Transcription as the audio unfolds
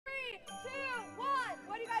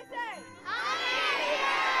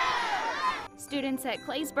Students at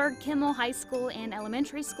Claysburg Kimmel High School and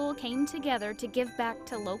Elementary School came together to give back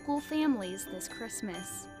to local families this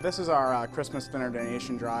Christmas. This is our Christmas dinner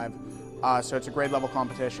donation drive. So it's a grade level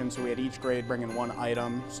competition, so we had each grade bring in one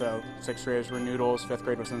item. So 6th graders were noodles, 5th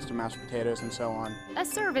grade was instant mashed potatoes, and so on. A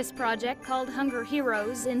service project called Hunger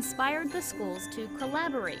Heroes inspired the schools to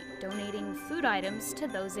collaborate, donating food items to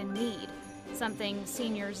those in need. Something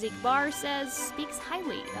senior Zeke Barr says speaks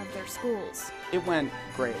highly of their schools. It went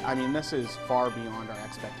great. I mean, this is far beyond our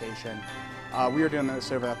expectation. We were doing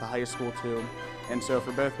this over at the high school too, and so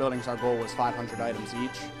for both buildings our goal was 500 items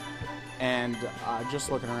each. And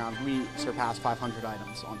just looking around, we surpassed 500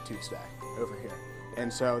 items on Tuesday over here.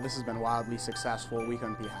 And so this has been wildly successful. We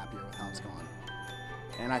couldn't be happier with how it's gone.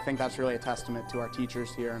 And I think that's really a testament to our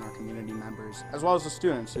teachers here and our community members, as well as the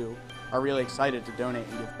students who are really excited to donate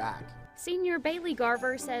and give back. Senior Bailey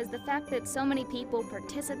Garver says the fact that so many people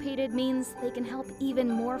participated means they can help even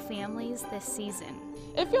more families this season.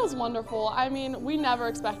 It feels wonderful. I mean, we never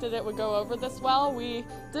expected it would go over this well. We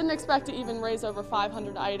didn't expect to even raise over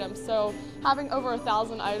 500 items, so having over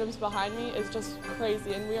 1,000 items behind me is just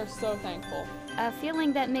crazy, and we are so thankful. A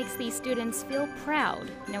feeling that makes these students feel proud,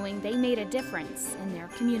 knowing they made a difference in their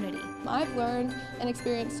community. I've learned and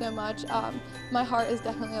experienced so much. My heart is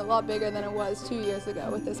definitely a lot bigger than it was 2 years ago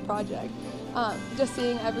with this project. Just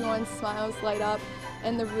seeing everyone's smiles light up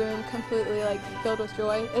and the room completely filled with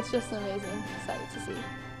joy, it's just an amazing sight to see.